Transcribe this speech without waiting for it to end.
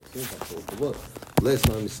bless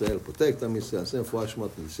Am Yisrael, protect Am Yisrael, send for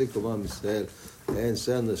Hashmat and the sick of Am Yisrael, and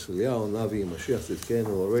send the Shliyahu, Navi, and Mashiach Tzidkenu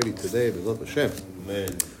already today, B'ezrat Hashem.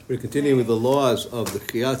 Amen. We're continuing with the laws of the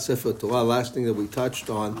Kriyat Sefer Torah. Last thing that we touched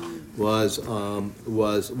on was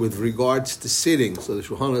with regards to sitting. So the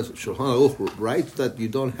Shulchan Aruch writes that you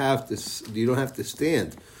don't have to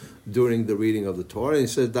stand during the reading of the Torah. And he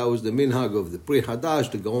says that was the minhag of the Pri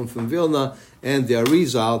Hadash, the Gaon from Vilna, and the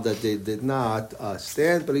Arizal, that they did not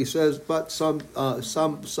stand. But he says, but some Ashkenaz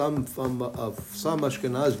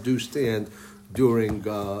do stand during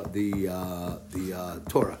the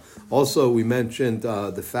Torah. Also, we mentioned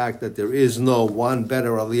the fact that there is no one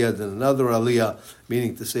better aliyah than another aliyah,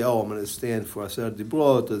 meaning to say, I'm going to stand for Aser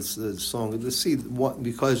Dibrot, the Song of the Sea,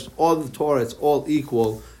 because all the Torah, it's all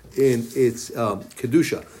equal in its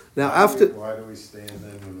Kedusha. Now, why do we stand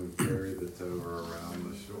then when we carry the Torah around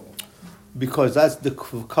the shul? Because that's the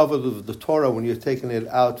cover of the Torah when you're taking it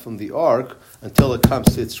out from the ark until it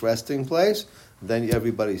comes to its resting place. Then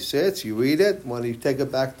everybody sits, you read it. When you take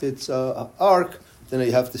it back to its ark, then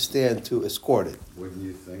you have to stand to escort it. Wouldn't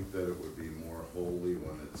you think that it would be more holy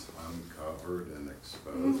when it's uncovered and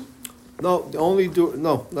exposed? No,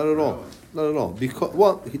 not at all. Not at all. Because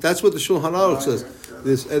that's what the Shulchan Aruch says.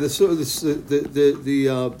 The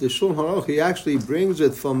Shulchan Aruch, he actually brings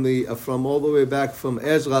it from all the way back from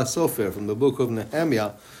Ezra Sofer, from the book of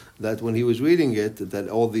Nehemiah, that when he was reading it, that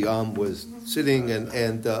all the was sitting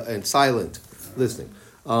and silent, listening.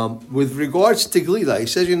 With regards to Glila, he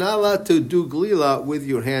says you're not allowed to do Glila with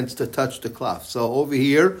your hands to touch the cloth. So over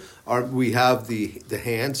here we have the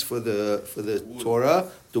hands for the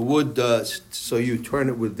Torah, the wood. So you turn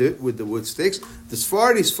it with the wood sticks. The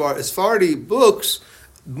Sephardi books,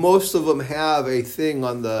 most of them have a thing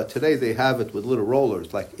on today they have it with little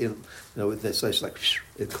rollers, like it's like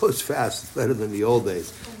it goes fast. It's better than the old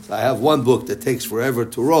days. So I have one book that takes forever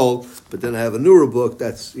to roll, but then I have a newer book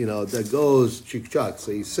that goes chick-chack.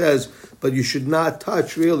 So he says, but you should not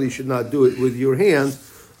touch. Really, you should not do it with your hand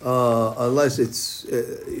unless it's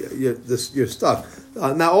you're stuck.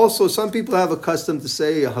 Now, also, some people have a custom to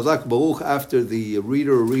say Hazak Baruch after the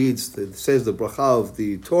reader says the bracha of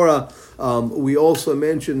the Torah. We also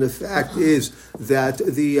mentioned the fact is that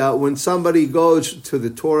when somebody goes to the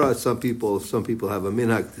Torah, some people have a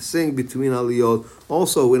minhag to sing between aliyot.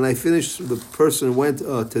 Also, when the person went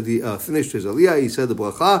to finished his aliyah, he said the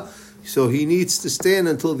bracha, so he needs to stand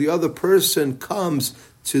until the other person comes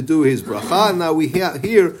to do his bracha. Now we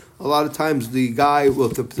hear a lot of times the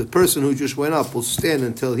person who just went up will stand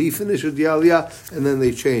until he finishes the aliyah, and then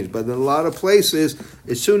they change. But in a lot of places,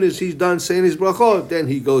 as soon as he's done saying his bracha, then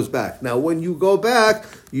he goes back. Now when you go back,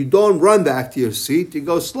 you don't run back to your seat, you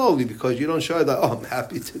go slowly, because you don't show that, I'm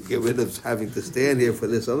happy to get rid of having to stand here for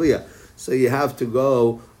this aliyah. So you have to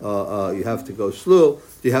go slow.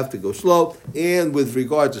 You have to go slow. And with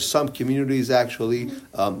regard to some communities, actually,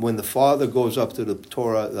 when the father goes up to the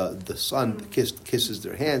Torah, the son kisses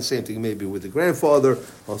their hand. Same thing maybe with the grandfather.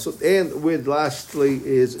 Also, and lastly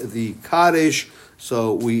is the Kaddish.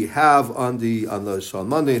 So we have on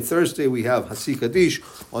Monday and Thursday we have Hatzi Kaddish.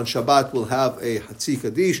 On Shabbat we'll have a Hatzi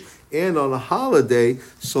Kaddish. And on a holiday,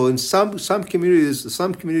 so in some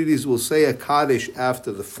communities will say a Kaddish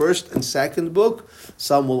after the first and second book.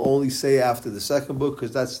 Some will only say after the second book,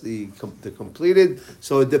 because that's the completed.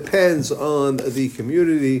 So it depends on the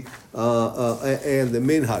community and the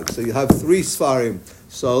minhag. So you have 3 Sfarim.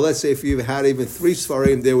 So let's say if you had even 3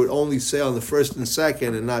 Sfarim, they would only say on the first and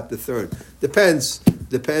second and not the third. Depends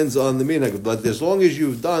on the minhag. But as long as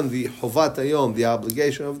you've done the Chovat Hayom, the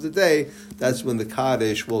obligation of the day, that's when the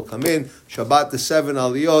Kaddish will come in. Shabbat, the 7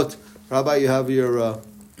 aliyot. Rabbi, you have your...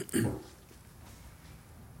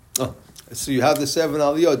 So you have the 7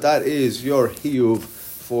 aliyot. That is your hiyuv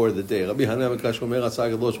for the day. Rabbi Hanan Kashomer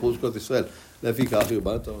Asag Lo Shpul Shkot Israel. Lefi Kachi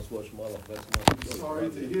Ubat Thomas Lo Shmal. Sorry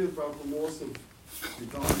to hear about the loss of the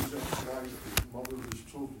guy who's mother of his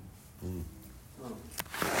children.